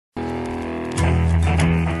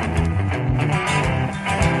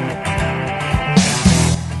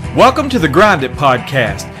Welcome to the Grind It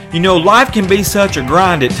Podcast. You know, life can be such a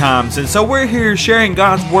grind at times, and so we're here sharing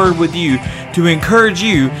God's Word with you to encourage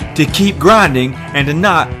you to keep grinding and to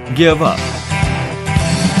not give up.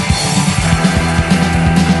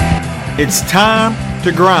 It's time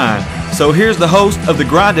to grind. So here's the host of the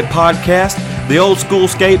Grind It Podcast, the old school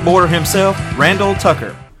skateboarder himself, Randall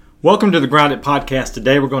Tucker. Welcome to the Grind It Podcast.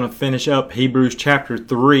 Today we're going to finish up Hebrews chapter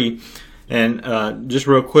 3. And just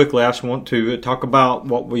real quickly, I just want to talk about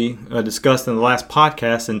what we discussed in the last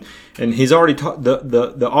podcast. And he's already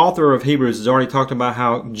the author of Hebrews has already talked about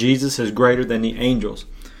how Jesus is greater than the angels.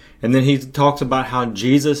 And then he talks about how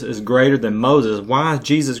Jesus is greater than Moses. Why is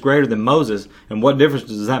Jesus greater than Moses? And what difference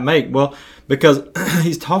does that make? Well, because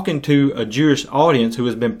he's talking to a Jewish audience who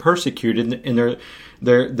has been persecuted, and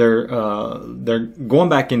they're going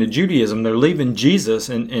back into Judaism. They're leaving Jesus,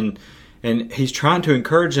 and he's trying to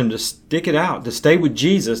encourage them to stick it out, to stay with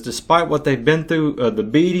Jesus, despite what they've been through, the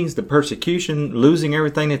beatings, the persecution, losing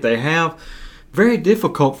everything that they have. Very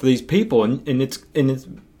difficult for these people, and it's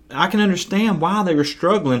I can understand why they were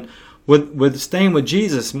struggling with staying with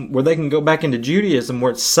Jesus, where they can go back into Judaism,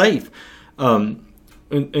 where it's safe. And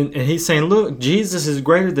he's saying, look, Jesus is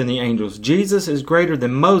greater than the angels. Jesus is greater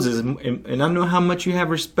than Moses. And I know how much you have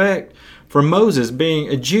respect for Moses being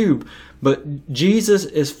a Jew, but Jesus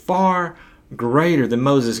is far greater than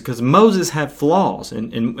Moses, because Moses had flaws.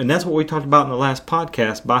 And that's what we talked about in the last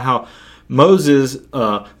podcast, by how Moses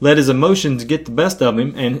let his emotions get the best of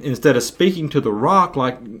him, and instead of speaking to the rock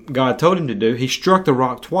like God told him to do, he struck the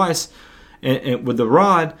rock twice and with the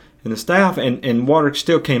rod and the staff, and water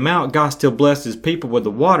still came out. God still blessed his people with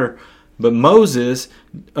the water. But Moses,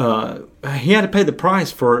 he had to pay the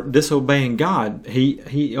price for disobeying God.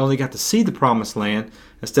 He only got to see the promised land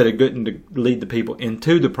instead of getting to lead the people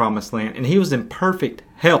into the promised land. And he was in perfect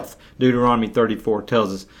health, Deuteronomy 34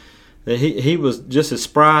 tells us. That he was just as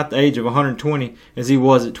spry at the age of 120 as he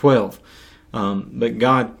was at 12. But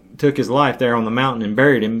God took his life there on the mountain and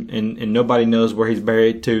buried him, and nobody knows where he's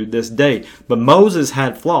buried to this day. But Moses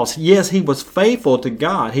had flaws. Yes, he was faithful to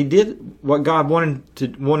God. He did what God wanted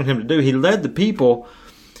him to do. He led the people,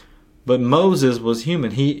 but Moses was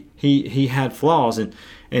human. He had flaws,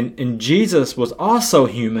 and Jesus was also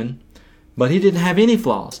human, but he didn't have any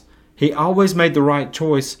flaws. He always made the right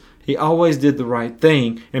choice. He always did the right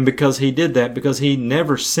thing, and because he did that, because he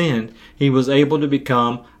never sinned, he was able to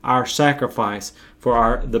become our sacrifice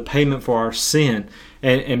for the payment for our sin.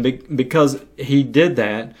 Because he did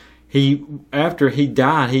that, after he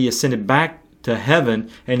died, he ascended back to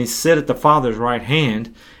heaven, and he sat at the Father's right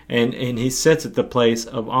hand, and he sits at the place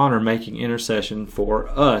of honor, making intercession for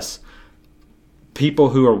us, people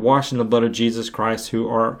who are washed in the blood of Jesus Christ, who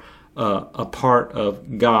are a part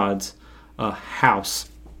of God's house.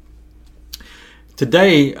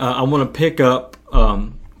 Today, I want to pick up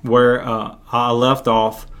where I left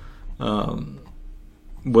off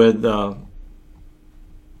with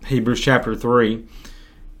Hebrews chapter 3.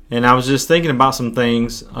 And I was just thinking about some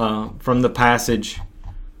things from the passage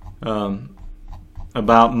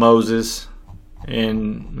about Moses.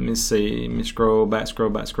 And let me see, let me scroll back.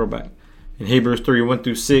 In Hebrews 3, 1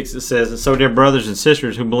 through 6, it says, "And so, dear brothers and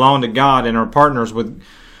sisters who belong to God and are partners with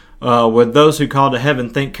those who call to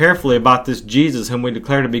heaven, think carefully about this Jesus, whom we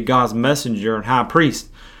declare to be God's messenger and high priest.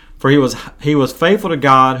 For he was faithful to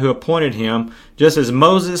God who appointed him, just as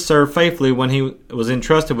Moses served faithfully when he was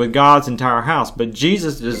entrusted with God's entire house. But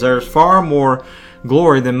Jesus deserves far more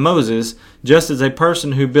glory than Moses, just as a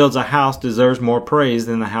person who builds a house deserves more praise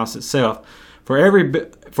than the house itself. For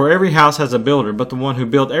every house has a builder, but the one who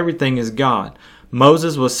built everything is God.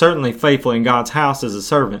 Moses was certainly faithful in God's house as a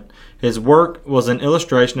servant. His work was an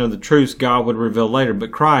illustration of the truths God would reveal later.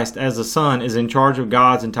 But Christ, as the Son, is in charge of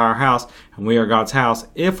God's entire house, and we are God's house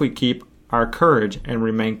if we keep our courage and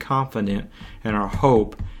remain confident in our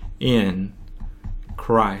hope in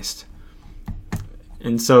Christ."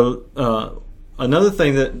 And so another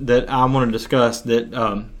thing that I want to discuss that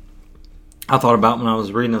I thought about when I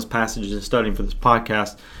was reading those passages and studying for this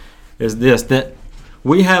podcast is this, that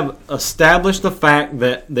we have established the fact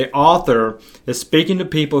that the author is speaking to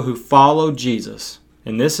people who follow Jesus,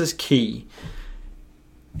 and this is key.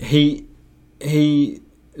 There's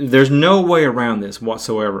no way around this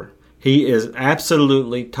whatsoever. He is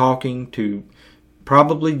absolutely talking to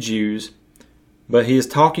probably Jews, but he is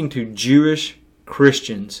talking to Jewish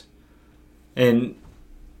Christians, and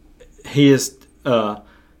he is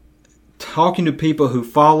talking to people who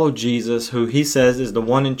follow Jesus, who he says is the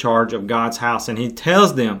one in charge of God's house. And he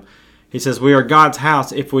tells them, he says, we are God's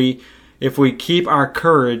house if we keep our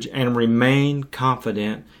courage and remain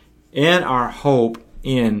confident in our hope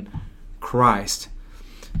in Christ.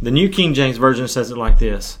 The New King James Version says it like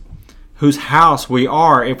this: whose house we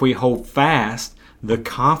are if we hold fast the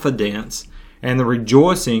confidence and the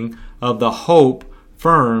rejoicing of the hope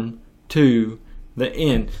firm to the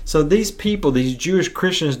end. So these people, these Jewish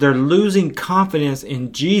Christians, they're losing confidence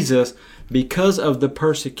in Jesus because of the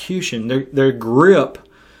persecution. Their grip,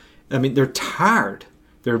 they're tired.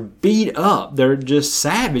 They're beat up. They're just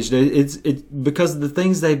savage. It's because of the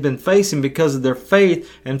things they've been facing, because of their faith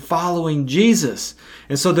and following Jesus.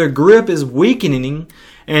 And so their grip is weakening,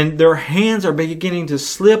 and their hands are beginning to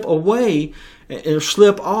slip away or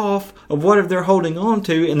slip off of whatever they're holding on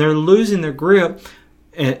to, and they're losing their grip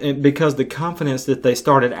because the confidence that they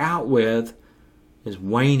started out with is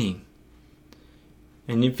waning.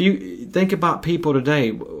 And if you think about people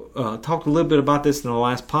today, talked a little bit about this in the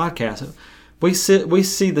last podcast, we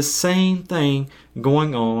see the same thing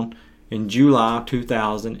going on in July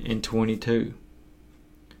 2022.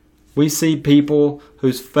 We see people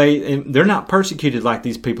whose faith, and they're not persecuted like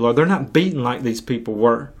these people are. They're not beaten like these people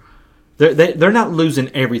were. They're not losing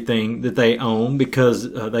everything that they own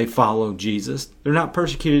because they follow Jesus. They're not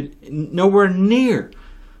persecuted nowhere near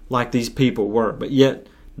like these people were. But yet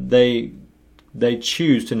they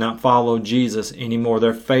choose to not follow Jesus anymore.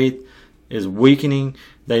 Their faith is weakening.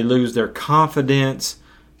 They lose their confidence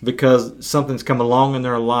because something's come along in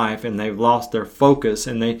their life and they've lost their focus.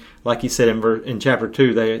 And they, like he said in chapter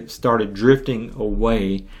 2, they started drifting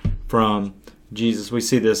away from Jesus. We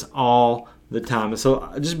see this all the time. And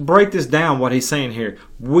so just break this down, what he's saying here.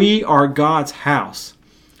 We are God's house.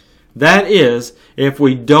 That is, if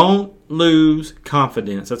we don't lose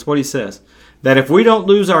confidence. That's what he says. That if we don't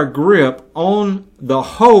lose our grip on the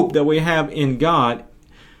hope that we have in God,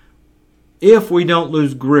 if we don't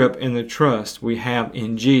lose grip in the trust we have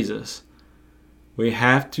in Jesus, we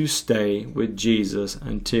have to stay with Jesus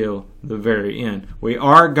until the very end. We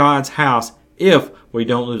are God's house if we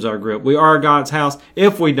don't lose our grip. We are God's house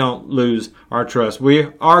if we don't lose our trust. We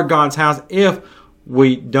are God's house if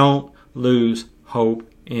we don't lose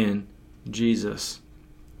hope in Jesus.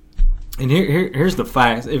 And here's the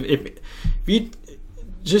facts. If you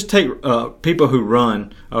just take people who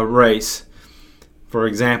run a race, for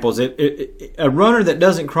examples, a runner that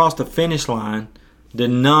doesn't cross the finish line did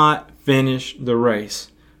not finish the race.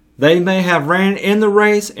 They may have ran in the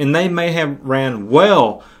race and they may have ran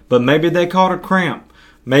well, but maybe they caught a cramp.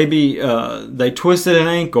 Maybe they twisted an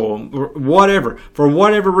ankle, or whatever. For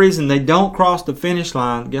whatever reason, they don't cross the finish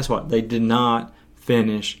line. Guess what? They did not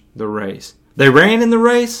finish the race. They ran in the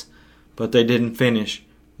race, but they didn't finish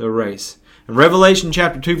the race. In Revelation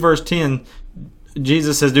chapter 2, verse 10,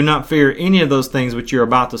 Jesus says, "Do not fear any of those things which you are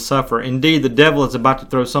about to suffer. Indeed, the devil is about to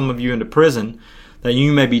throw some of you into prison, that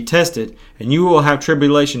you may be tested, and you will have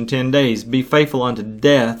tribulation 10 days. Be faithful unto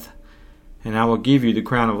death, and I will give you the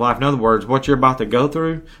crown of life." In other words, what you're about to go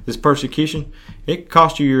through, this persecution, it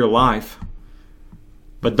cost you your life.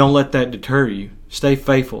 But don't let that deter you. Stay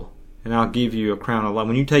faithful, and I'll give you a crown of life.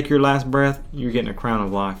 When you take your last breath, you're getting a crown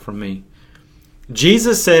of life from me.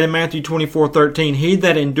 Jesus said in Matthew 24:13, "He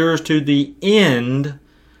that endures to the end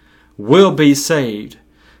will be saved."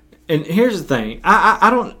 And here's the thing. I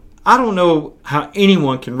don't know how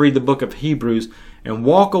anyone can read the book of Hebrews and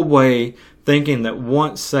walk away thinking that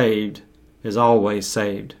once saved is always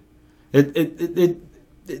saved. It's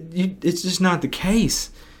just not the case.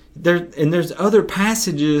 There's other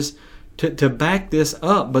passages to back this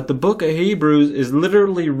up, but the book of Hebrews is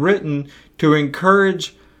literally written to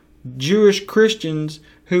encourage Jewish Christians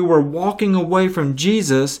who were walking away from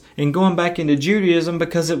Jesus and going back into Judaism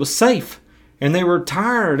because it was safe, and they were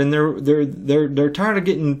tired, and they're tired of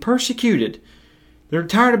getting persecuted. They're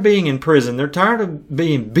tired of being in prison. They're tired of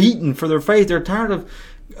being beaten for their faith. They're tired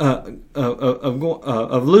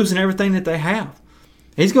of losing everything that they have.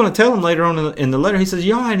 He's going to tell them later on in the letter. He says,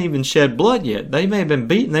 "Y'all hadn't even shed blood yet. They may have been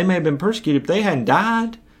beaten. They may have been persecuted, but they hadn't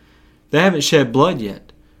died. They haven't shed blood yet.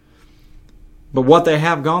 But what they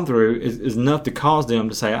have gone through is enough to cause them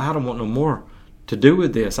to say, I don't want no more to do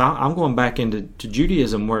with this. I'm going back into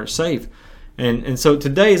Judaism where it's safe." And so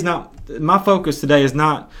today is not, my focus today is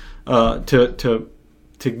not to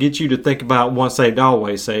get you to think about once saved,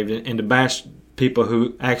 always saved, and to bash people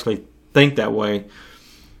who actually think that way.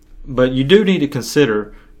 But you do need to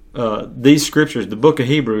consider these scriptures, the book of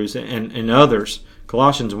Hebrews and others,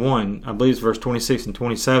 Colossians 1, I believe it's verse 26 and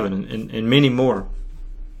 27, and many more.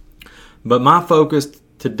 But my focus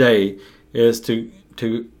today is to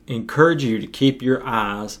encourage you to keep your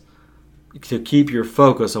eyes, to keep your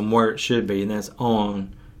focus on where it should be, and that's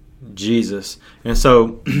on Jesus. And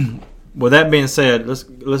so, with that being said,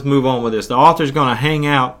 let's move on with this. The author's going to hang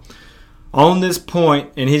out on this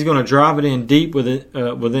point, and he's going to drive it in deep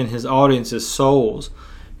within his audience's souls.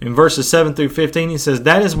 In verses 7 through 15, he says,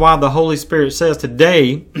 "That is why the Holy Spirit says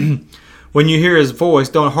today, when you hear his voice,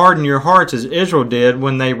 don't harden your hearts as Israel did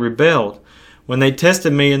when they rebelled. When they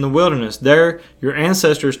tested me in the wilderness, there your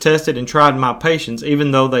ancestors tested and tried my patience,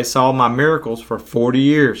 even though they saw my miracles for 40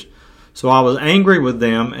 years. So I was angry with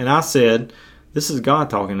them, and I said," this is God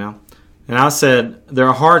talking now, "and I said,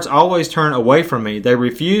 their hearts always turn away from me. They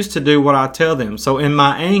refuse to do what I tell them. So in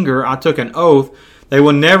my anger I took an oath, they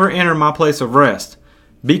will never enter my place of rest.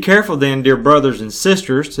 Be careful then, dear brothers and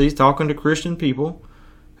sisters," so he's talking to Christian people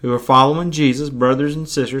who are following Jesus, brothers and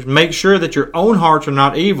sisters, "make sure that your own hearts are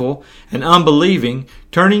not evil and unbelieving,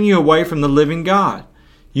 turning you away from the living God.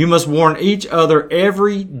 You must warn each other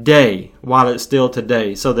every day while it's still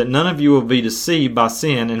today, so that none of you will be deceived by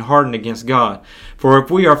sin and hardened against God. For if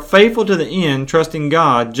we are faithful to the end, trusting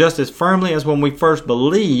God just as firmly as when we first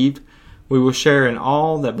believed, we will share in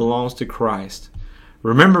all that belongs to Christ.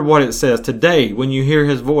 Remember what it says, today when you hear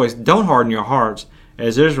his voice, don't harden your hearts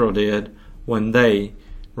as Israel did when they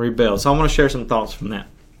rebelled." So I want to share some thoughts from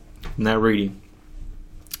that reading.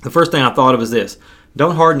 The first thing I thought of is this: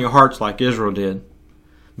 don't harden your hearts like Israel did,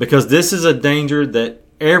 because this is a danger that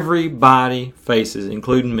everybody faces,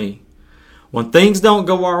 including me. When things don't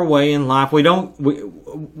go our way in life,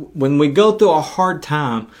 when we go through a hard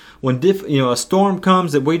time, when a storm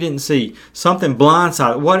comes that we didn't see, something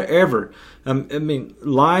blindsided, whatever.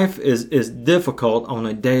 Life is difficult on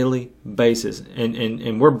a daily basis,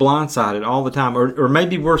 and we're blindsided all the time, or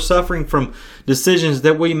maybe we're suffering from decisions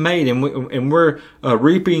that we made, and we're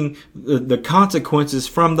reaping the consequences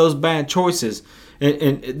from those bad choices.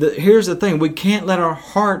 Here's the thing: we can't let our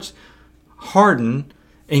hearts harden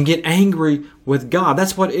and get angry with God.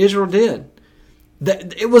 That's what Israel did.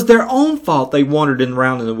 It was their own fault they wandered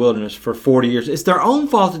around in the wilderness for 40 years. It's their own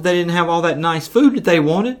fault that they didn't have all that nice food that they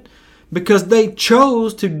wanted, because they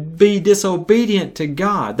chose to be disobedient to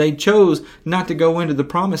God. They chose not to go into the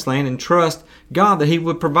promised land and trust God that he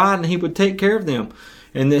would provide and he would take care of them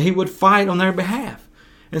and that he would fight on their behalf.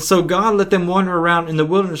 And so God let them wander around in the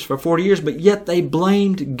wilderness for 40 years, but yet they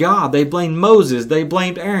blamed God. They blamed Moses. They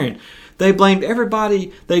blamed Aaron. They blamed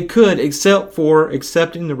everybody they could except for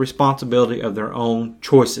accepting the responsibility of their own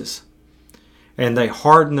choices. And they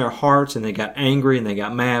hardened their hearts, and they got angry, and they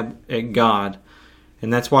got mad at God.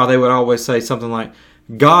 And that's why they would always say something like,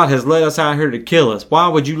 God has led us out here to kill us. Why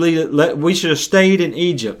would you we should have stayed in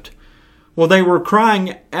Egypt. Well, they were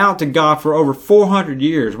crying out to God for over 400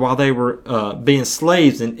 years while they were being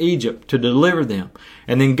slaves in Egypt to deliver them.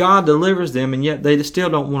 And then God delivers them, and yet they still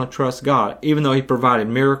don't want to trust God, even though he provided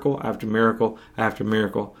miracle after miracle after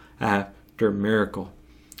miracle after miracle.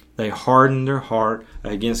 They hardened their heart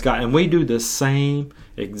against God. And we do the same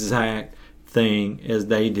exact thing as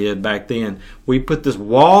they did back then. We put this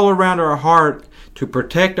wall around our heart to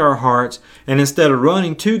protect our hearts, and instead of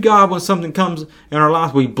running to God when something comes in our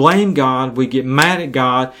lives, we blame God, we get mad at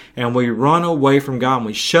God, and we run away from God, and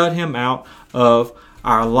we shut him out of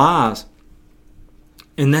our lives.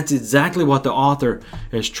 And that's exactly what the author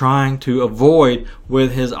is trying to avoid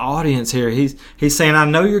with his audience here. He's saying, I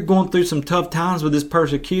know you're going through some tough times with this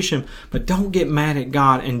persecution, but don't get mad at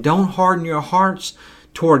God, and don't harden your hearts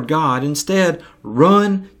toward God. Instead,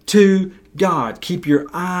 run to God. Keep your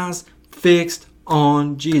eyes fixed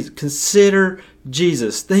on Jesus. Consider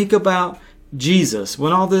Jesus. Think about Jesus.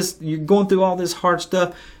 When you're going through all this hard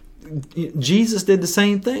stuff, Jesus did the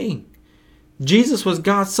same thing. Jesus was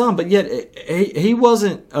God's son, but yet he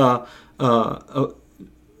wasn't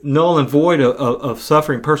null and void of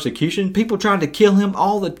suffering persecution. People tried to kill him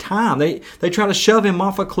all the time. They tried to shove him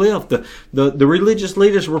off a cliff. The religious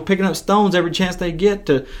leaders were picking up stones every chance they get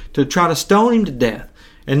to try to stone him to death.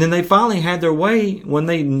 And then they finally had their way when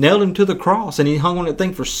they nailed him to the cross, and he hung on that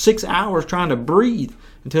thing for 6 hours trying to breathe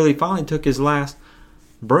until he finally took his last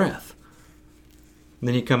breath. And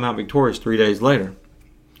then he come out victorious 3 days later.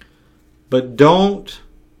 But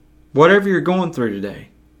whatever you're going through today,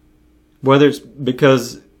 whether it's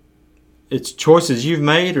because it's choices you've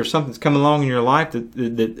made or something's come along in your life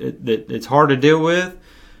that it's hard to deal with,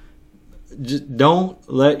 just don't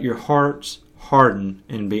let your hearts harden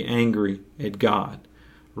and be angry at God.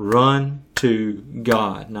 Run to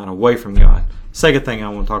God, not away from God. Second thing I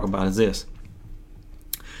want to talk about is this.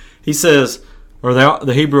 He says, or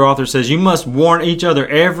the Hebrew author says, you must warn each other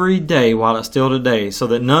every day while it's still today, so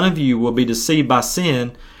that none of you will be deceived by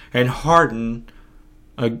sin and hardened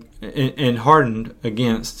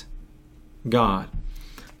against God.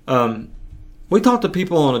 We talk to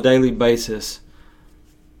people on a daily basis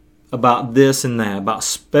about this and that,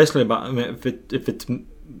 especially about, if it's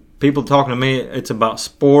people talking to me, it's about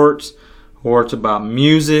sports or it's about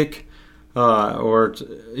music or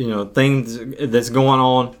things that's going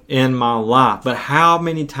on in my life. But how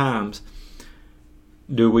many times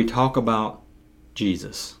do we talk about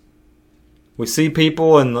Jesus? We see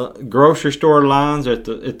people in the grocery store lines, at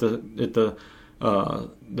the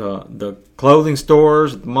clothing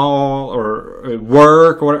stores, at the mall, or at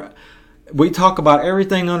work, or whatever. We talk about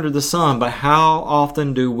everything under the sun, but how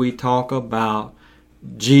often do we talk about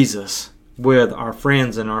Jesus with our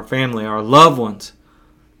friends and our family, our loved ones?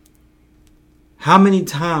 How many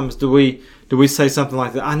times do we say something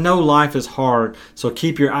like that? I know life is hard, so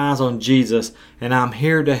keep your eyes on Jesus, and I'm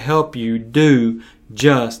here to help you do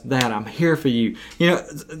just that. I'm here for you.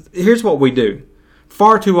 Here's what we do.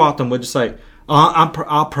 Far too often we'll just say,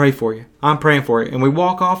 I'll pray for you. I'm praying for you. And we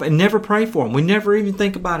walk off and never pray for them. We never even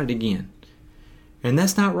think about it again. And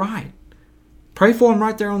that's not right. Pray for them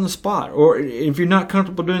right there on the spot. Or if you're not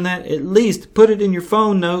comfortable doing that, at least put it in your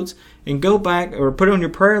phone notes and go back, or put it on your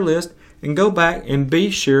prayer list and go back and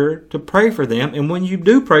be sure to pray for them. And when you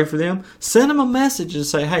do pray for them, send them a message and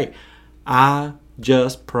say, hey, I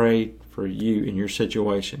just prayed for you in your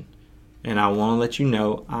situation. And I want to let you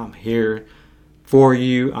know I'm here for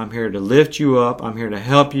you. I'm here to lift you up. I'm here to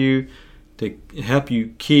help you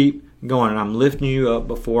keep going. And I'm lifting you up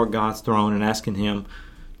before God's throne and asking Him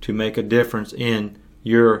to make a difference in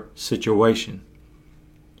your situation.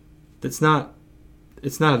 It's not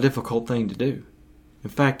a difficult thing to do. In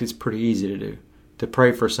fact, it's pretty easy to do, to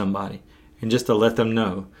pray for somebody and just to let them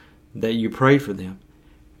know that you prayed for them.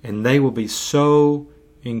 And they will be so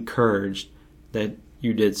encouraged that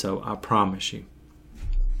you did so, I promise you.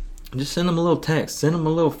 Just send them a little text, send them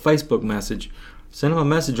a little Facebook message, send them a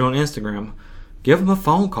message on Instagram, give them a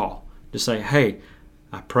phone call. Just say, hey,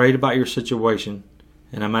 I prayed about your situation,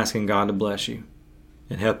 and I'm asking God to bless you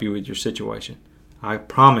and help you with your situation. I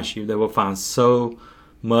promise you they will find so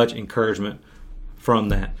much encouragement from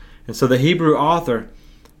that. And so the Hebrew author,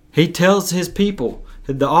 he tells his people,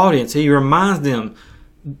 the audience, he reminds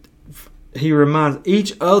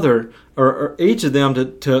each other, or each of them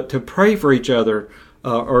to pray for each other,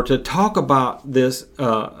 or to talk about this,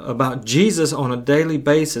 about Jesus on a daily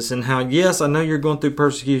basis, and how, yes, I know you're going through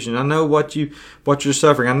persecution. I know what you're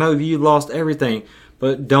suffering. I know you lost everything,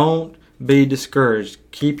 but don't be discouraged.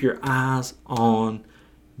 Keep your eyes on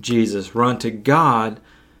Jesus. Run to God,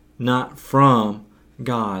 not from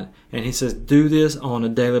God. And he says, do this on a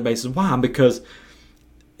daily basis. Why? Because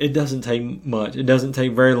it doesn't take much. It doesn't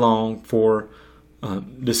take very long for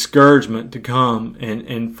discouragement to come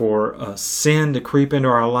and for sin to creep into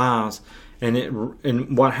our lives.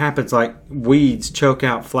 And what happens, like weeds choke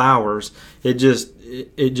out flowers, it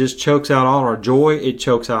just chokes out all our joy. It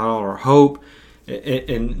chokes out all our hope.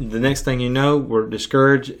 And the next thing you know, we're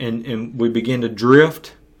discouraged and we begin to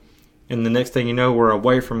drift. And the next thing you know, we're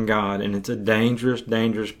away from God. And it's a dangerous,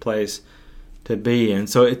 dangerous place to be in.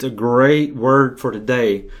 So it's a great word for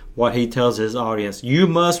today, what he tells his audience. You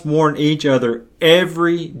must warn each other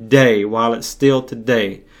every day while it's still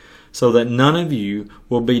today, so that none of you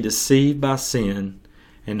will be deceived by sin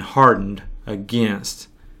and hardened against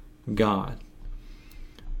God.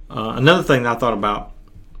 Another thing that I thought about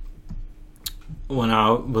when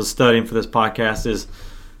I was studying for this podcast is,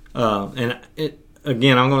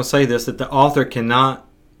 again, I'm going to say this, that the author cannot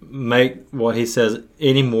make what he says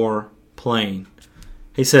any more plain.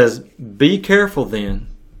 He says, be careful then.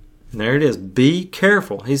 And there it is. Be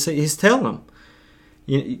careful. He's telling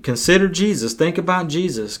them. Consider Jesus. Think about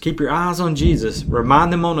Jesus. Keep your eyes on Jesus.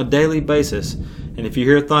 Remind them on a daily basis. And if you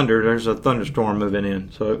hear thunder, there's a thunderstorm moving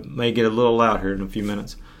in. So it may get a little loud here in a few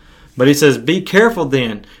minutes. But he says, be careful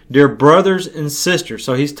then, dear brothers and sisters.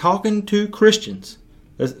 So he's talking to Christians.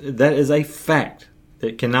 That is a fact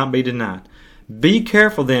that cannot be denied. Be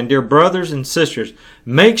careful then, dear brothers and sisters.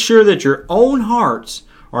 Make sure that your own hearts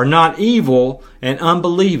are not evil and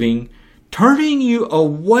unbelieving, turning you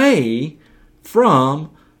away from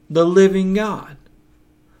the living God.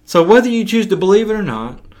 So whether you choose to believe it or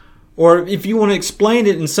not, or if you want to explain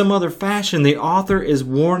it in some other fashion, the author is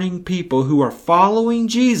warning people who are following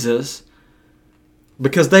Jesus,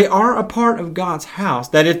 because they are a part of God's house,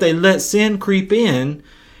 that if they let sin creep in,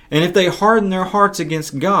 and if they harden their hearts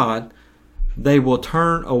against God, they will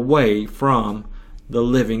turn away from the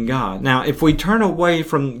living God. Now, if we turn away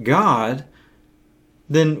from God,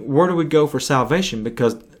 then where do we go for salvation?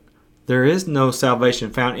 Because there is no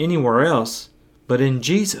salvation found anywhere else but in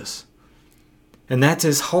Jesus. And that's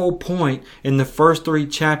his whole point in the first 3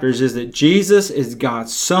 chapters, is that Jesus is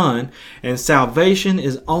God's Son, and salvation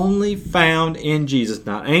is only found in Jesus.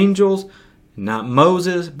 Not angels, not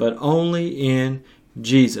Moses, but only in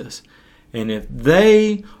Jesus. And if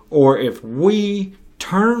we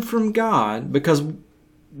turn from God, because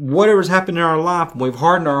whatever's happened in our life, we've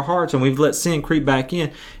hardened our hearts and we've let sin creep back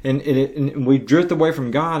in, and we drift away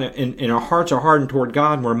from God, and our hearts are hardened toward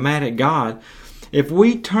God, and we're mad at God. If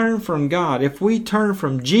we turn from God, if we turn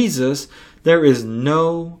from Jesus, there is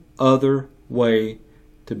no other way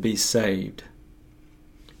to be saved.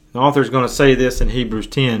 The author is going to say this in Hebrews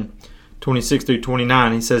 10, 26 through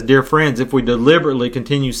 29. He says, "Dear friends, if we deliberately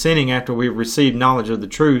continue sinning after we have received knowledge of the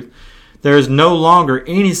truth, there is no longer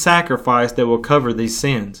any sacrifice that will cover these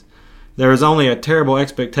sins. There is only a terrible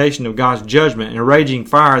expectation of God's judgment and a raging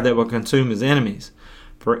fire that will consume His enemies.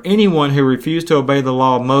 For anyone who refused to obey the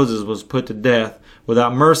law of Moses was put to death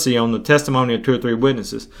without mercy on the testimony of 2 or 3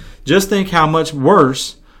 witnesses. Just think how much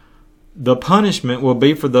worse the punishment will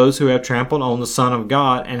be for those who have trampled on the Son of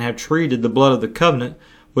God and have treated the blood of the covenant,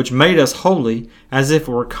 which made us holy, as if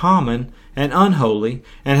it were common and unholy,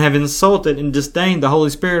 and have insulted and disdained the Holy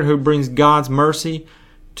Spirit who brings God's mercy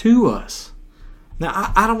to us."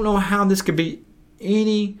 Now, I don't know how this could be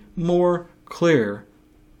any more clear,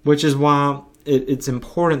 which is why it's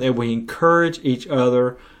important that we encourage each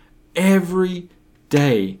other every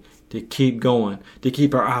day to keep going, to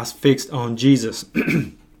keep our eyes fixed on Jesus.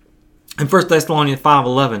 In 1 Thessalonians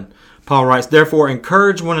 5:11, Paul writes, "Therefore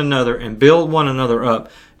encourage one another and build one another up,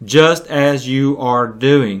 just as you are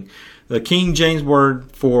doing." The King James word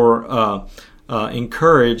for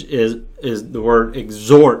encourage is the word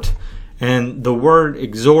exhort. And the word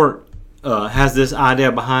exhort has this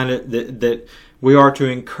idea behind it that we are to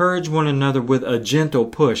encourage one another with a gentle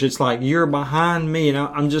push. It's like, you're behind me and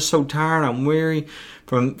I'm just so tired, I'm weary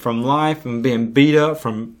from life and being beat up,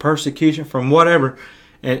 from persecution, from whatever.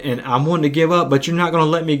 And I'm wanting to give up, but you're not going to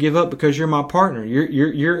let me give up because you're my partner.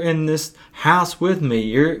 You're in this house with me.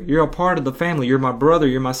 You're a part of the family. You're my brother.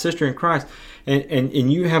 You're my sister in Christ.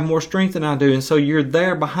 And you have more strength than I do. And so you're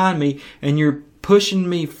there behind me and you're pushing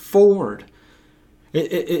me forward.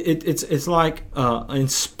 It's like in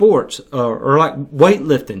sports or like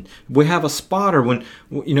weightlifting. We have a spotter when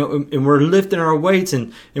and we're lifting our weights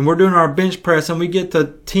and we're doing our bench press and we get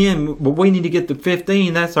to 10, but we need to get to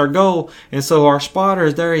 15. That's our goal. And so our spotter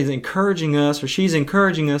is there. He's encouraging us, or she's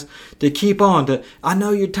encouraging us to keep on. I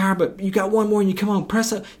know you're tired, but you got one more, and you come on,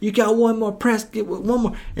 press up. You got one more, press, get one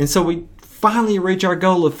more. And so we finally reach our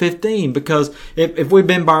goal of 15, because if we'd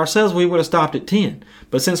been by ourselves, we would have stopped at 10.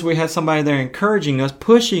 But since we had somebody there encouraging us,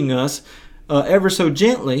 pushing us ever so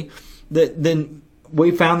gently, then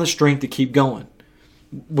we found the strength to keep going.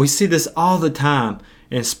 We see this all the time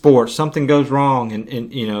in sports. Something goes wrong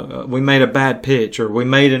and we made a bad pitch or we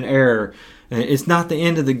made an error. It's not the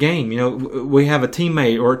end of the game. We have a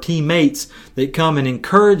teammate or teammates that come and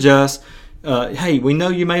encourage us. Hey, we know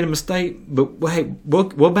you made a mistake, but hey,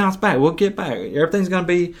 we'll bounce back. We'll get back. Everything's going to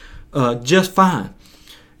be just fine.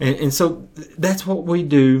 And so that's what we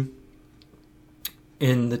do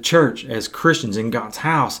in the church as Christians in God's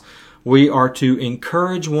house. We are to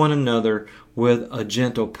encourage one another with a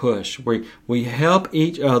gentle push. We help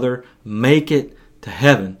each other make it to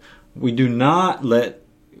heaven. We do not let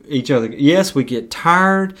each other. Yes, we get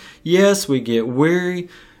tired. Yes, we get weary,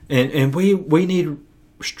 and we need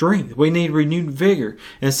strength. We need renewed vigor.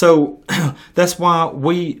 And so that's why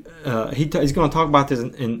he's going to talk about this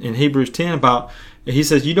in Hebrews 10 about. He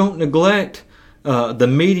says you don't neglect the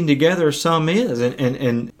meeting together as some is,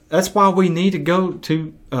 and that's why we need to go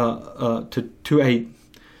to a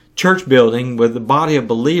church building with the body of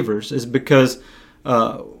believers, is because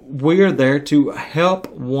we are there to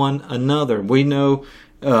help one another. We know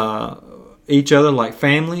each other like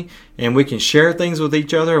family, and we can share things with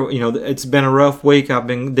each other. It's been a rough week. I've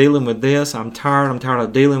been dealing with this. I'm tired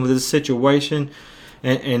of dealing with this situation.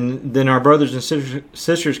 And then our brothers and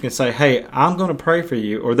sisters can say, hey, I'm going to pray for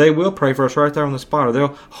you. Or they will pray for us right there on the spot. Or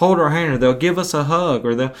they'll hold our hand. Or they'll give us a hug.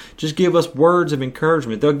 Or they'll just give us words of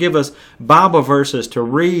encouragement. They'll give us Bible verses to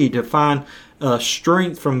read, to find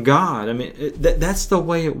strength from God. I mean, that's the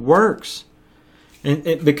way it works.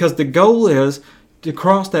 And because the goal is to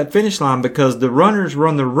cross that finish line, because the runners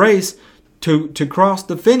run the race to cross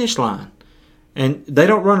the finish line. And they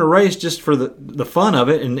don't run a race just for the fun of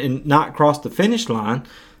it and not cross the finish line.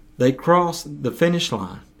 They cross the finish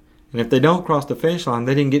line. And if they don't cross the finish line,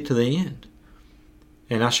 they didn't get to the end.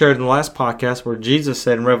 And I shared in the last podcast where Jesus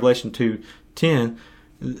said in Revelation 2:10,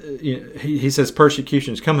 he says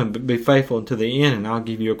persecution is coming, but be faithful unto the end and I'll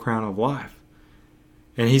give you a crown of life.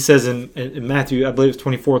 And he says in Matthew, I believe it's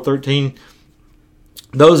 24:13,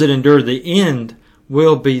 those that endure to the end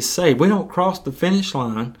will be saved. We don't cross the finish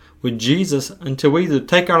line with Jesus until we either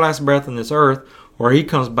take our last breath on this earth or he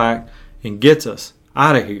comes back and gets us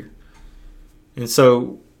out of here. And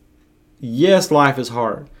so, yes, life is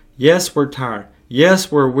hard. Yes, we're tired.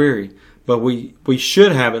 Yes, we're weary. but we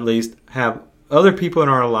should have at least have other people in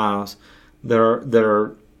our lives that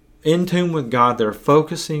are in tune with God, that are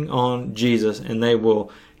focusing on Jesus, and they will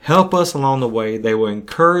help us along the way. They will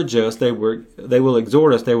encourage us. They will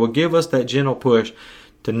exhort us. They will give us that gentle push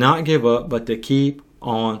to not give up, but to keep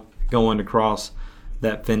on going across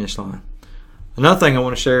that finish line. Another thing I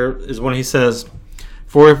want to share is when he says,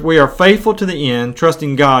 "For if we are faithful to the end,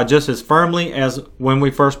 trusting God just as firmly as when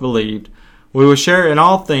we first believed, we will share in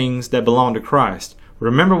all things that belong to Christ.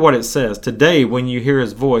 Remember what it says, today when you hear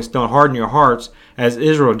His voice, don't harden your hearts as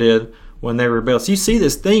Israel did when they rebelled." So you see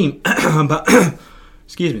this theme about,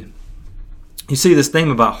 excuse me, you see this theme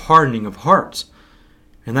about hardening of hearts.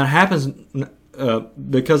 And that happens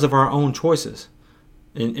because of our own choices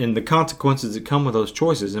and the consequences that come with those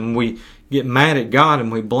choices. And we get mad at God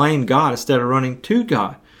and we blame God instead of running to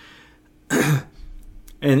God.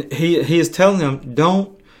 And he is telling them,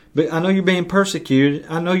 don't, but I know you're being persecuted.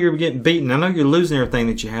 I know you're getting beaten. I know you're losing everything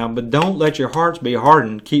that you have, but don't let your hearts be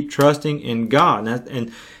hardened. Keep trusting in God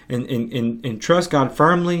and trust God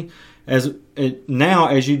firmly as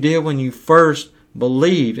you did when you first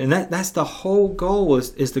believed. And that's the whole goal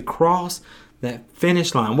is to cross that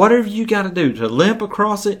finish line. Whatever you got to do to limp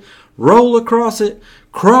across it, roll across it,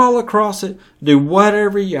 crawl across it, do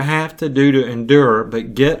whatever you have to do to endure,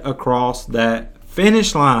 but get across that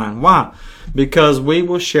finish line. Why? Because we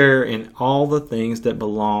will share in all the things that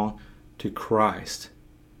belong to Christ.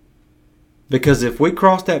 Because if we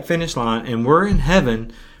cross that finish line and we're in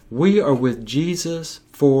heaven, we are with Jesus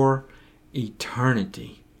for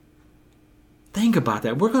eternity. Think about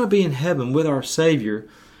that. We're going to be in heaven with our Savior,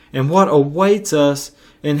 and what awaits us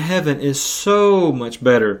in heaven is so much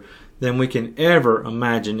better than we can ever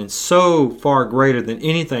imagine, and so far greater than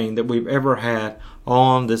anything that we've ever had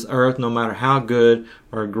on this earth. No matter how good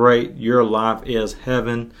or great your life is,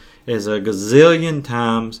 heaven is a gazillion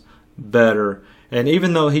times better. And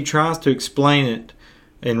even though he tries to explain it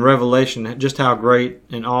in Revelation just how great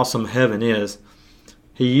and awesome heaven is,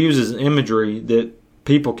 he uses imagery that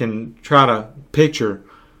people can try to picture.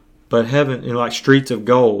 But heaven, like streets of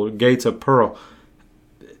gold, gates of pearl,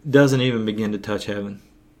 doesn't even begin to touch heaven.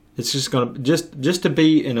 It's just going to just to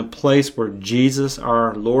be in a place where Jesus,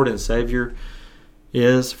 our Lord and Savior,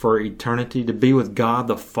 is for eternity, to be with God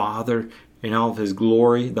the Father in all of His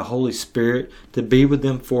glory, the Holy Spirit, to be with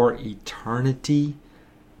them for eternity.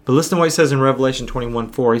 But listen to what he says in Revelation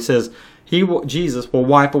 21:4. He says, Jesus will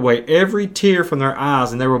wipe away every tear from their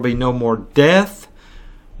eyes, and there will be no more death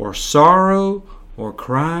or sorrow or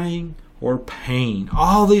crying or pain.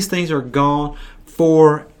 All these things are gone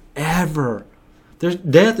forever.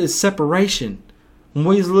 Death is separation. When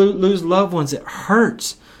we lose loved ones, it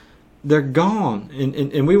hurts. They're gone.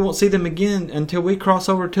 And we won't see them again until we cross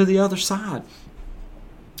over to the other side.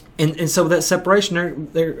 And so that separation,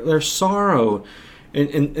 there's sorrow.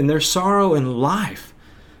 And there's sorrow in life.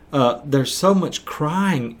 There's so much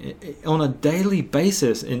crying on a daily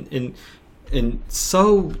basis. And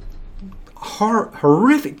so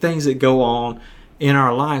horrific things that go on in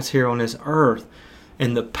our lives here on this earth.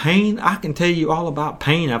 And the pain, I can tell you all about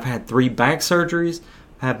pain. I've had 3 back surgeries.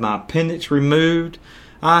 I had my appendix removed.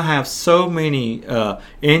 I have so many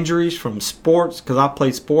injuries from sports because I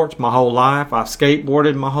played sports my whole life. I've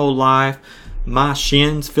skateboarded my whole life. My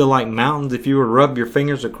shins feel like mountains. If you were to rub your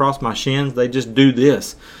fingers across my shins, they just do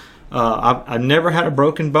this. I've never had a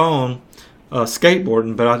broken bone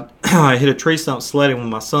skateboarding, but I hit a tree stump sledding with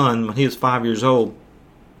my son when he was 5 years old.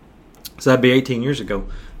 So that'd be 18 years ago,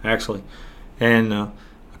 actually. And I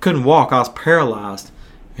couldn't walk. I was paralyzed.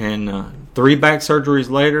 And 3 back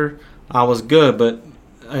surgeries later, I was good, but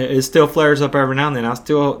it still flares up every now and then. I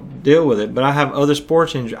still deal with it. But I have other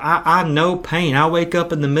sports injuries. I know pain. I wake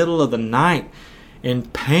up in the middle of the night in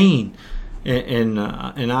pain. And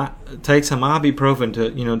I take some ibuprofen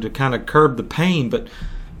to kind of curb the pain. But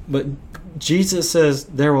Jesus says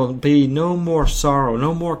there will be no more sorrow,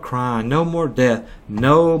 no more crying, no more death,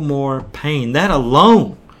 no more pain. That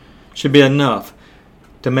alone should be enough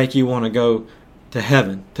to make you want to go to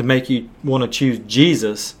heaven, to make you want to choose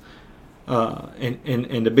Jesus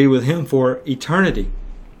and to be with Him for eternity.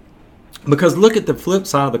 Because look at the flip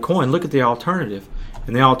side of the coin. Look at the alternative.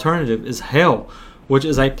 And the alternative is hell, which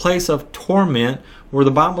is a place of torment where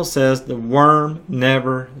the Bible says the worm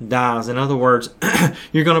never dies. In other words,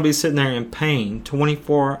 you're going to be sitting there in pain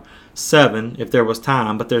 24/7 if there was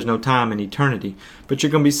time, but there's no time in eternity. But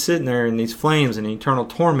you're going to be sitting there in these flames and eternal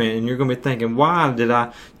torment, and you're going to be thinking, why did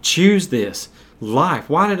I choose this life?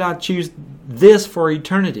 Why did I choose this for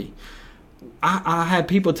eternity? I had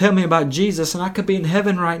people tell me about Jesus, and I could be in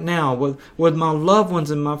heaven right now with my loved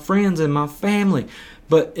ones and my friends and my family.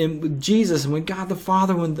 But with Jesus and with God the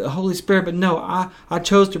Father and the Holy Spirit. But no, I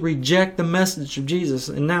chose to reject the message of Jesus.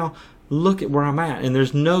 And now look at where I'm at. And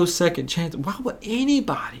there's no second chance. Why would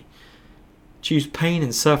anybody choose pain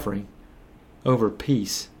and suffering over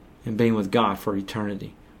peace and being with God for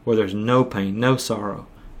eternity, where there's no pain, no sorrow,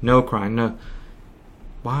 no crying, no...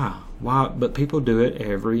 Why? But people do it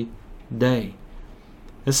every day.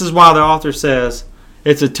 This is why the author says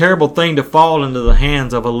it's a terrible thing to fall into the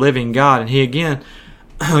hands of a living God. And he again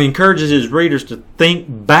encourages his readers to think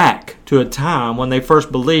back to a time when they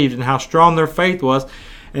first believed and how strong their faith was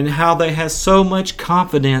and how they had so much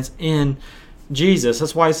confidence in Jesus.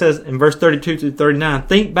 That's why he says in verse 32 to 39,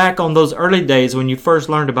 think back on those early days when you first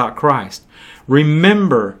learned about Christ.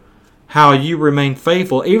 Remember how you remained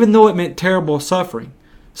faithful, even though it meant terrible suffering.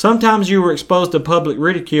 Sometimes you were exposed to public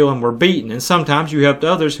ridicule and were beaten, and sometimes you helped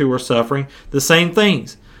others who were suffering the same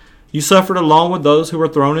things. You suffered along with those who were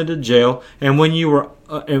thrown into jail, and when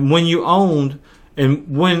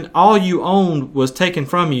all you owned was taken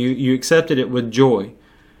from you, you accepted it with joy.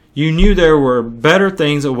 You knew there were better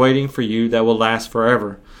things awaiting for you that will last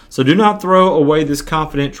forever. So do not throw away this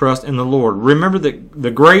confident trust in the Lord. Remember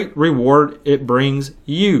the great reward it brings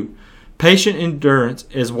you. Patient endurance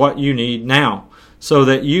is what you need now, so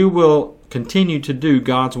that you will continue to do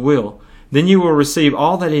God's will. Then you will receive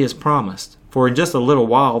all that He has promised. For in just a little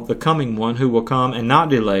while, the coming one who will come and not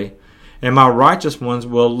delay, and my righteous ones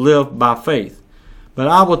will live by faith. But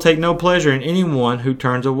I will take no pleasure in anyone who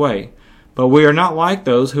turns away. But we are not like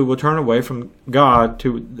those who will turn away from God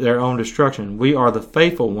to their own destruction. We are the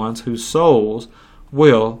faithful ones whose souls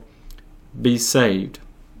will be saved.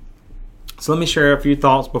 So let me share a few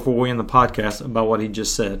thoughts before we end the podcast about what he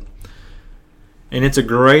just said. And it's a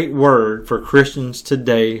great word for Christians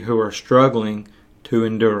today who are struggling to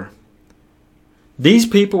endure. These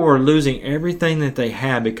people were losing everything that they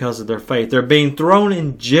had because of their faith. They're being thrown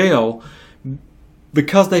in jail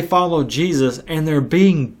because they follow Jesus, and they're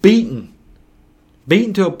being beaten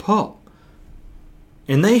to a pulp.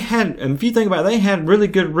 And if you think about it, they had really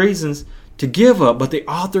good reasons to give up, but the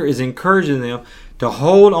author is encouraging them to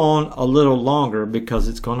hold on a little longer because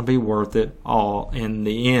it's going to be worth it all in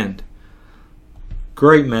the end.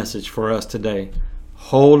 Great message for us today.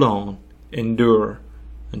 Hold on, endure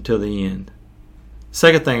until the end.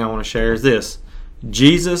 Second thing I want to share is this.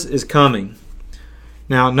 Jesus is coming.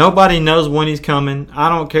 Now, nobody knows when He's coming. I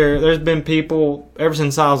don't care. There's been people ever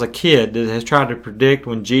since I was a kid that has tried to predict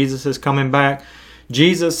when Jesus is coming back.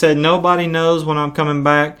 Jesus said, nobody knows when I'm coming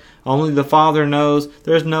back. Only the Father knows.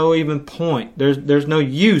 There's no even point. There's no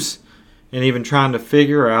use in even trying to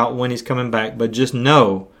figure out when He's coming back. But just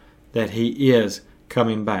know that He is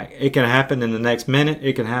coming back. It can happen in the next minute.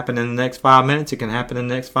 It can happen in the next 5 minutes. It can happen in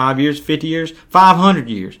the next 5 years, 50 years, 500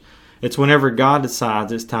 years. It's whenever God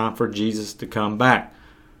decides it's time for Jesus to come back.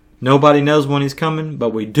 Nobody knows when He's coming,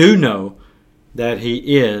 but we do know that He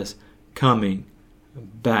is coming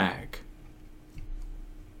back.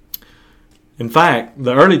 In fact,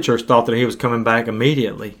 the early church thought that He was coming back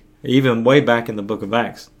immediately. Even way back in the book of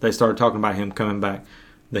Acts, they started talking about Him coming back.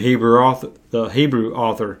 The Hebrew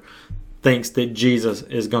author thinks that Jesus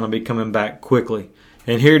is going to be coming back quickly.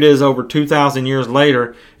 And here it is over 2,000 years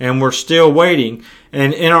later, and we're still waiting.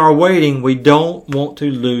 And in our waiting, we don't want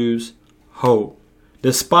to lose hope.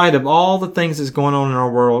 Despite of all the things that's going on in our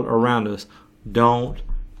world around us, don't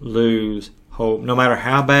lose hope, no matter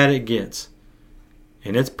how bad it gets.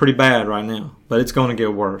 And it's pretty bad right now, but it's going to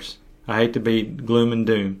get worse. I hate to be gloom and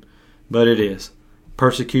doom, but it is.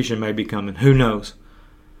 Persecution may be coming. Who knows?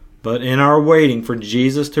 But in our waiting for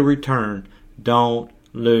Jesus to return, don't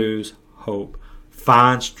lose hope.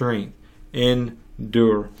 Find strength.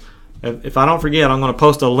 Endure. If I don't forget, I'm going to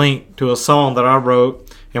post a link to a song that I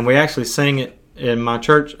wrote, and we actually sang it in my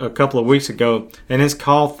church a couple of weeks ago, and it's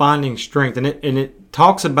called Finding Strength. And it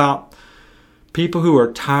talks about people who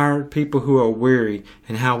are tired, people who are weary,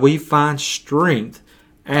 and how we find strength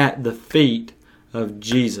at the feet of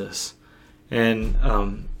Jesus. And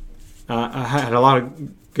I had a lot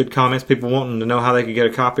of good comments, people wanting to know how they could get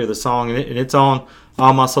a copy of the song, and it's on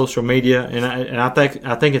all my social media, and I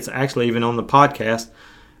think it's actually even on the podcast.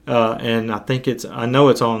 And I know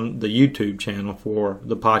it's on the YouTube channel for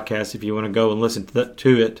the podcast if you want to go and listen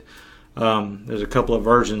to it. There's a couple of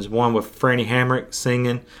versions. One with Franny Hamrick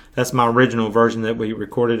singing. That's my original version that we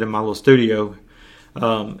recorded in my little studio.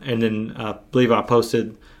 And then I believe I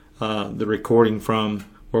posted the recording from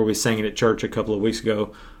where we sang it at church a couple of weeks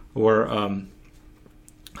ago, where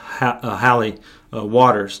Hallie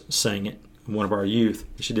Waters sang it, one of our youth.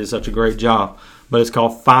 She did such a great job. But it's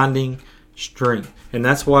called Finding strength. And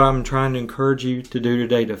that's what I'm trying to encourage you to do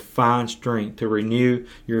today, to find strength, to renew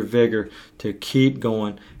your vigor, to keep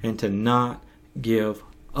going, and to not give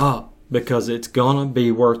up, because it's going to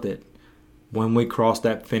be worth it when we cross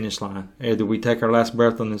that finish line. Either we take our last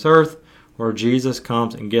breath on this earth or Jesus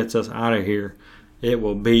comes and gets us out of here. It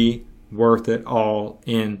will be worth it all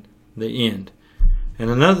in the end. And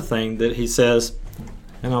another thing that he says,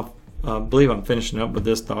 and I believe I'm finishing up with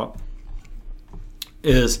this thought,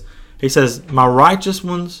 is he says, "My righteous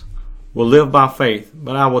ones will live by faith,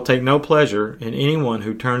 but I will take no pleasure in anyone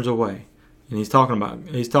who turns away." And he's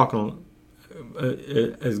talking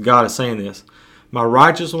as God is saying this. "My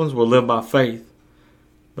righteous ones will live by faith,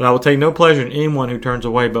 but I will take no pleasure in anyone who turns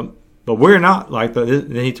away." But we're not like that.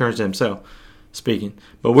 Then he turns to himself, speaking.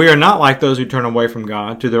 "But we are not like those who turn away from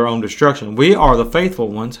God to their own destruction. We are the faithful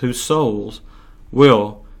ones whose souls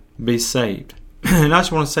will be saved." And I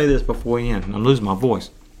just want to say this before we end. I'm losing my voice.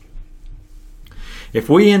 If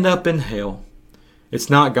we end up in hell, it's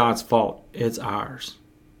not God's fault. It's ours.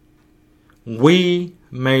 We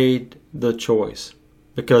made the choice,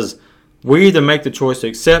 because we either make the choice to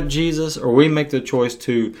accept Jesus or we make the choice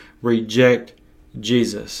to reject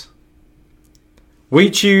Jesus. We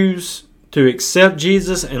choose to accept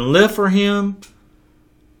Jesus and live for Him,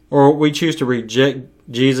 or we choose to reject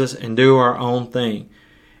Jesus and do our own thing.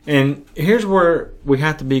 And here's where we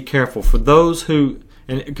have to be careful for those who,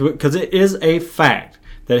 because it is a fact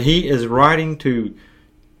that he is writing to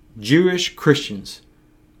Jewish Christians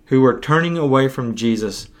who are turning away from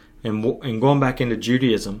Jesus and going back into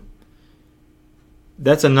Judaism.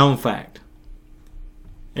 That's a known fact.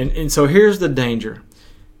 And so here's the danger.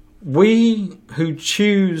 We who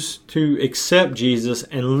choose to accept Jesus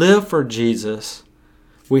and live for Jesus,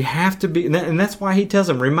 we have to be, and that's why he tells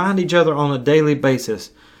them, remind each other on a daily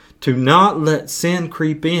basis to not let sin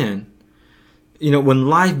creep in. You know, when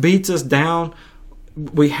life beats us down,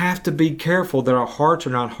 we have to be careful that our hearts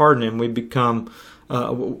are not hardened and we become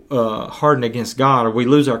hardened against God, or we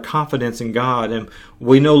lose our confidence in God and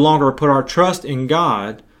we no longer put our trust in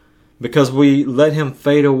God because we let Him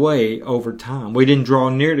fade away over time. We didn't draw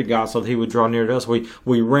near to God so that He would draw near to us.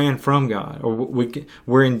 We ran from God, or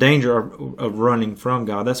we're in danger of running from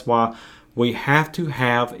God. That's why we have to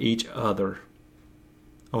have each other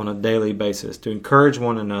on a daily basis, to encourage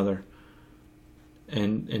one another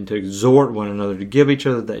and to exhort one another, to give each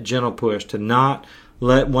other that gentle push, to not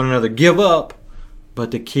let one another give up, but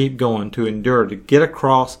to keep going, to endure, to get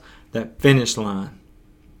across that finish line,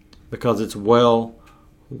 because it's well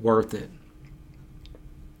worth it.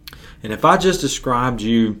 And if I just described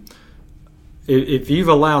you, if you've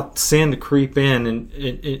allowed sin to creep in, and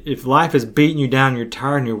if life is beating you down, you're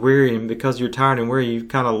tired and you're weary, and because you're tired and weary, you've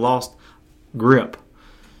kind of lost grip,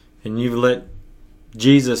 and you've let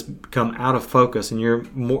Jesus come out of focus, and you're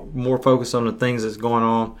more focused on the things that's going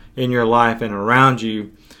on in your life and around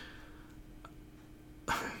you,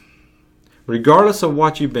 regardless of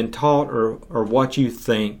what you've been taught or what you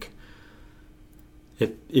think,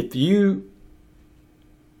 if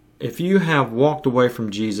you have walked away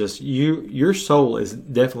from Jesus, your soul is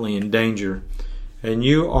definitely in danger, and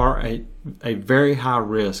you are a very high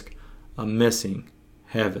risk of missing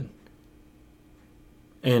heaven.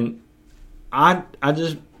 And I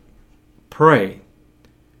just pray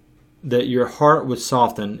that your heart would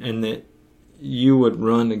soften and that you would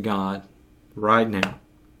run to God right now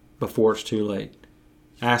before it's too late.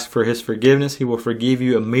 Ask for His forgiveness. He will forgive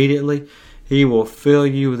you immediately. He will fill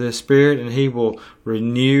you with His Spirit, and He will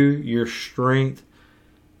renew your strength,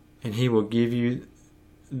 and He will give you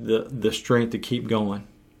the strength to keep going.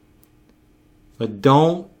 But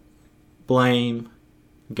don't blame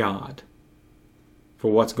God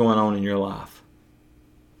for what's going on in your life.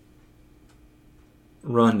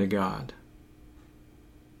 Run to God.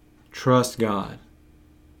 Trust God.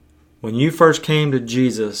 When you first came to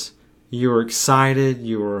Jesus, you were excited,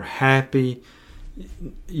 you were happy,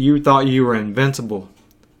 you thought you were invincible.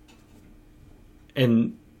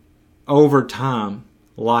 And over time,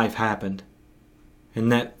 life happened.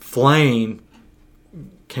 And that flame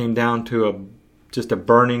came down to just a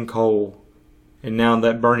burning coal. And now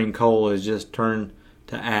that burning coal has just turned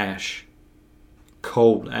to ash.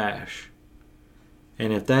 Cold ash.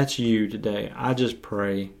 And if that's you today, I just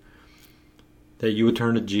pray that you would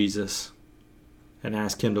turn to Jesus and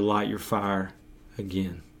ask Him to light your fire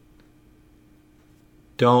again.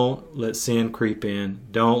 Don't let sin creep in.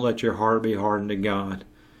 Don't let your heart be hardened to God.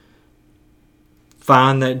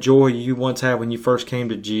 Find that joy you once had when you first came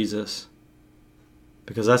to Jesus,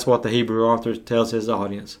 because that's what the Hebrew author tells his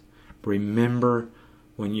audience. Remember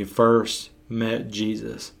when you first met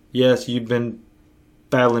Jesus. Yes, you've been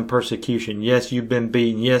battling persecution. Yes, you've been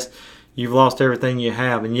beaten. Yes, you've lost everything you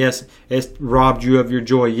have. And yes, it's robbed you of your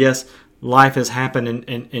joy. Yes, life has happened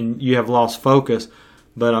and you have lost focus.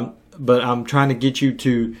 But I'm trying to get you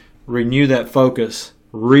to renew that focus.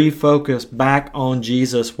 Refocus back on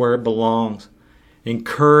Jesus where it belongs.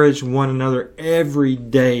 Encourage one another every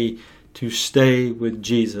day to stay with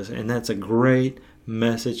Jesus. And that's a great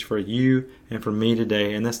message for you and for me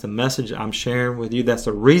today. And that's the message I'm sharing with you. That's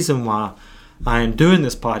the reason why I am doing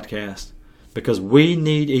this podcast. Because we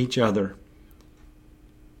need each other.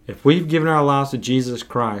 If we've given our lives to Jesus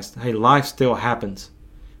Christ, hey, life still happens.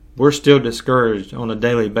 We're still discouraged on a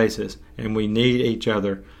daily basis. And we need each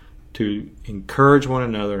other to encourage one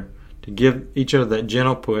another, to give each other that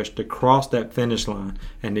gentle push, to cross that finish line,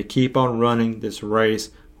 and to keep on running this race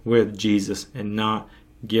with Jesus and not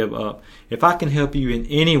give up. If I can help you in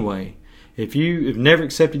any way, if you have never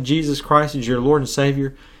accepted Jesus Christ as your Lord and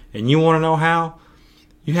Savior, and you want to know how,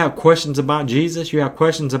 you have questions about Jesus, you have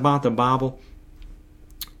questions about the Bible,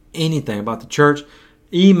 anything about the church,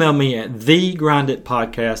 email me at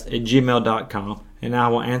thegrinditpodcast@gmail.com, and I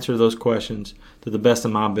will answer those questions to the best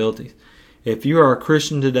of my abilities. If you are a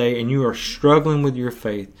Christian today and you are struggling with your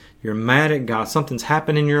faith, you're mad at God, something's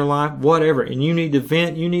happened in your life, whatever, and you need to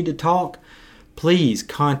vent, you need to talk, please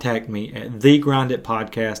contact me at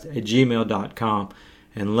thegrinditpodcast@gmail.com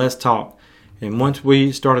and let's talk. And once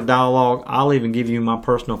we start a dialogue, I'll even give you my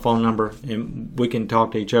personal phone number and we can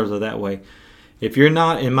talk to each other that way. If you're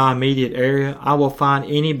not in my immediate area, I will find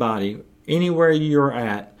anybody, anywhere you're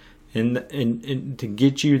at, and to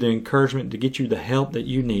get you the encouragement, to get you the help that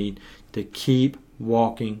you need to keep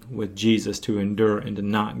walking with Jesus, to endure and to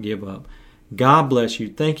not give up. God bless you.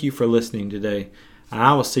 Thank you for listening today. And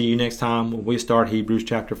I will see you next time when we start Hebrews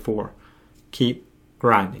chapter 4. Keep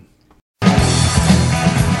grinding.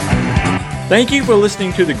 Thank you for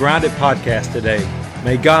listening to the Grind It podcast today.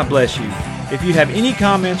 May God bless you. If you have any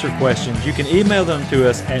comments or questions, you can email them to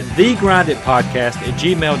us at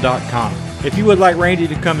thegrinditpodcast@gmail.com. If you would like Randy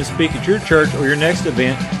to come and speak at your church or your next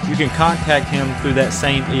event, you can contact him through that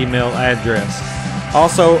same email address.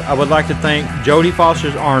 Also, I would like to thank Jody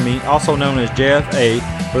Foster's Army, also known as JFA,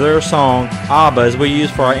 for their song Abba, as we use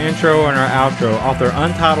for our intro and our outro off their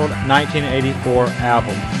untitled 1984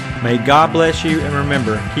 album. May God bless you, and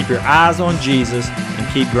remember, keep your eyes on Jesus and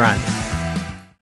keep grinding.